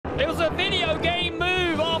It was a video game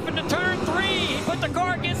move off into turn 3. He put the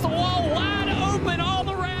car against the wall wide open all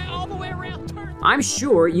the way around turn 3. I'm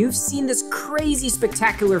sure you've seen this crazy,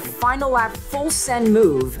 spectacular final lap full send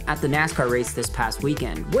move at the NASCAR race this past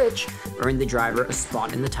weekend, which earned the driver a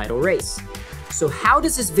spot in the title race. So how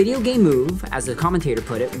does this video game move, as the commentator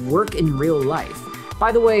put it, work in real life?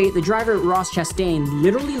 By the way, the driver Ross Chastain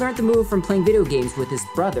literally learned the move from playing video games with his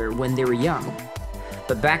brother when they were young.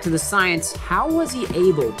 But back to the science, how was he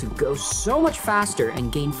able to go so much faster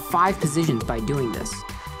and gain 5 positions by doing this?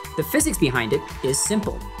 The physics behind it is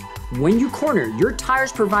simple. When you corner, your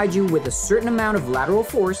tires provide you with a certain amount of lateral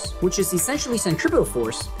force, which is essentially centripetal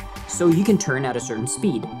force, so you can turn at a certain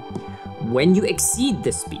speed. When you exceed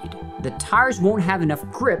this speed, the tires won't have enough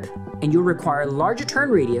grip and you'll require a larger turn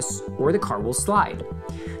radius or the car will slide.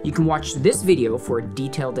 You can watch this video for a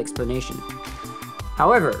detailed explanation.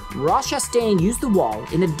 However, Ross Chastain used the wall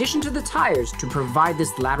in addition to the tires to provide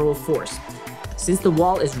this lateral force. Since the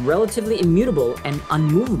wall is relatively immutable and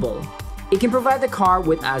unmovable, it can provide the car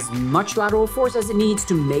with as much lateral force as it needs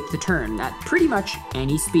to make the turn at pretty much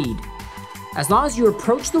any speed. As long as you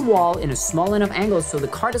approach the wall in a small enough angle so the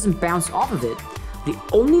car doesn't bounce off of it, the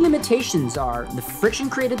only limitations are the friction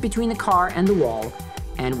created between the car and the wall,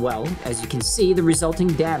 and well, as you can see, the resulting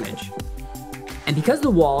damage. And because the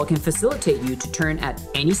wall can facilitate you to turn at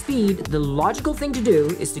any speed, the logical thing to do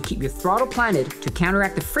is to keep your throttle planted to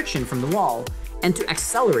counteract the friction from the wall and to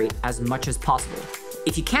accelerate as much as possible.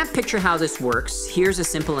 If you can't picture how this works, here's a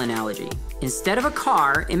simple analogy. Instead of a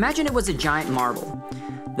car, imagine it was a giant marble.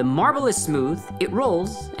 The marble is smooth, it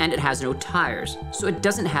rolls, and it has no tires, so it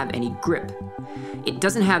doesn't have any grip. It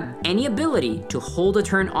doesn't have any ability to hold a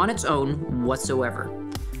turn on its own whatsoever.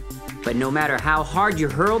 But no matter how hard you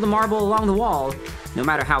hurl the marble along the wall, no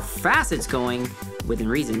matter how fast it's going, within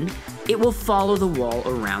reason, it will follow the wall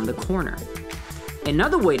around the corner.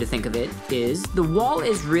 Another way to think of it is the wall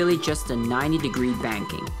is really just a 90-degree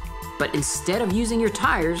banking, but instead of using your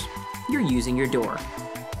tires, you're using your door.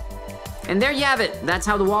 And there you have it. That's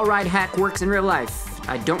how the wall ride hack works in real life.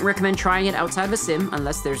 I don't recommend trying it outside of a sim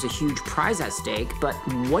unless there's a huge prize at stake, but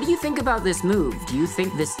what do you think about this move? Do you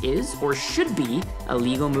think this is or should be a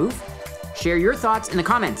legal move? Share your thoughts in the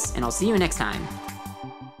comments, and I'll see you next time.